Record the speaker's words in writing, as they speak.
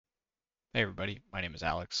Hey everybody, my name is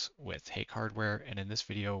Alex with Hake Hardware, and in this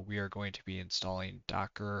video we are going to be installing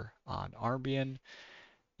Docker on Armbian.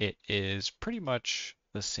 It is pretty much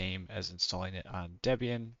the same as installing it on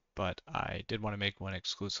Debian, but I did want to make one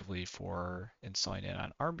exclusively for installing it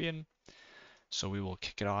on Armbian. So we will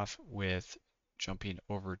kick it off with jumping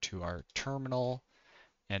over to our terminal,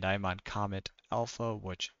 and I'm on COMET Alpha,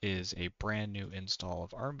 which is a brand new install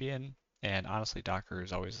of Armbian. And honestly, Docker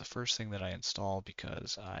is always the first thing that I install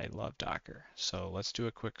because I love Docker. So let's do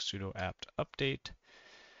a quick sudo apt update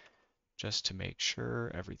just to make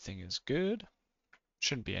sure everything is good.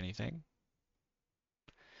 Shouldn't be anything.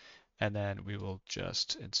 And then we will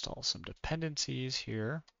just install some dependencies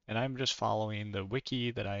here. And I'm just following the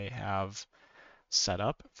wiki that I have set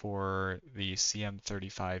up for the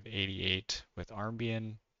CM3588 with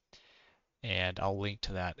Armbian, and I'll link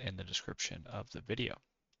to that in the description of the video.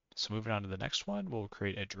 So moving on to the next one, we'll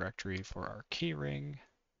create a directory for our keyring,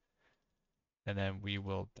 and then we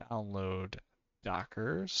will download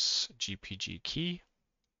Docker's GPG key,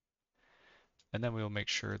 and then we will make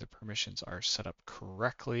sure the permissions are set up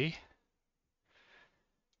correctly.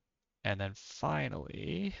 And then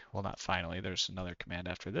finally, well, not finally, there's another command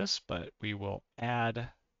after this, but we will add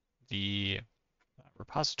the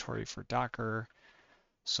repository for Docker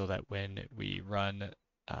so that when we run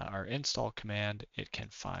our install command, it can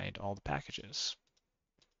find all the packages,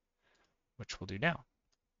 which we'll do now.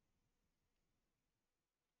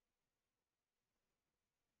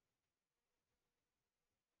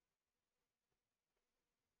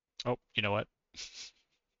 Oh, you know what?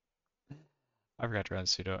 I forgot to run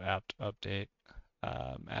sudo apt update.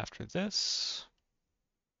 After this,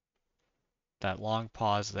 that long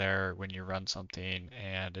pause there when you run something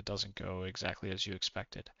and it doesn't go exactly as you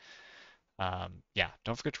expected. Yeah,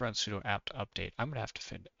 don't forget to run sudo apt update. I'm gonna have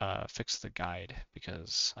to fix the guide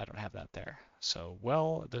because I don't have that there. So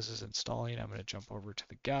while this is installing, I'm gonna jump over to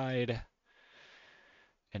the guide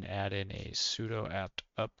and add in a sudo apt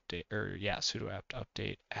update, or yeah, sudo apt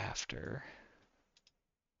update after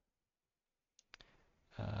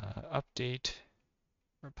update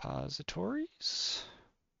repositories.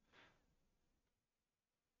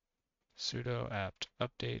 Sudo apt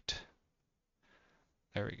update.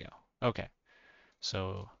 There we go. Okay,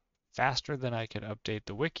 so faster than I could update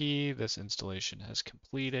the wiki, this installation has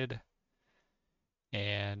completed,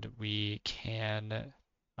 and we can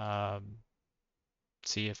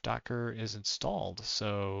see if Docker is installed.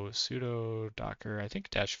 So sudo docker, I think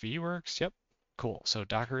 -v works. Yep, cool. So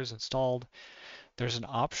Docker is installed. There's an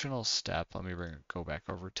optional step. Let me go back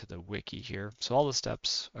over to the wiki here. So all the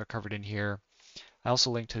steps are covered in here. I also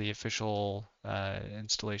linked to the official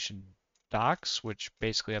installation docs, which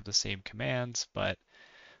basically have the same commands, but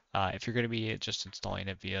if you're going to be just installing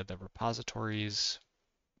it via the repositories,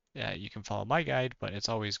 you can follow my guide, but it's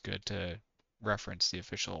always good to reference the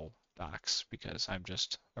official docs because I'm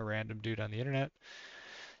just a random dude on the internet.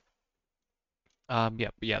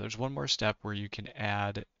 Yeah, there's one more step where you can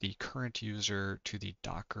add the current user to the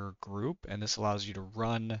Docker group, and this allows you to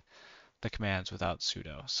run the commands without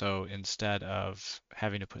sudo. So instead of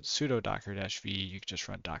having to put sudo docker-v, you can just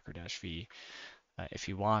run docker-v. If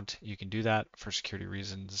you want, you can do that for security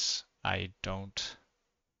reasons. I don't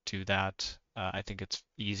do that. I think it's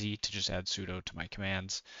easy to just add sudo to my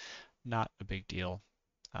commands. Not a big deal.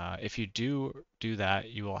 If you do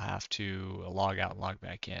that, you will have to log out and log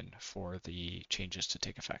back in for the changes to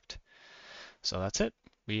take effect. So that's it.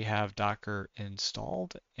 We have Docker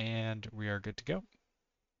installed and we are good to go.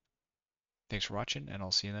 Thanks for watching, and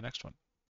I'll see you in the next one.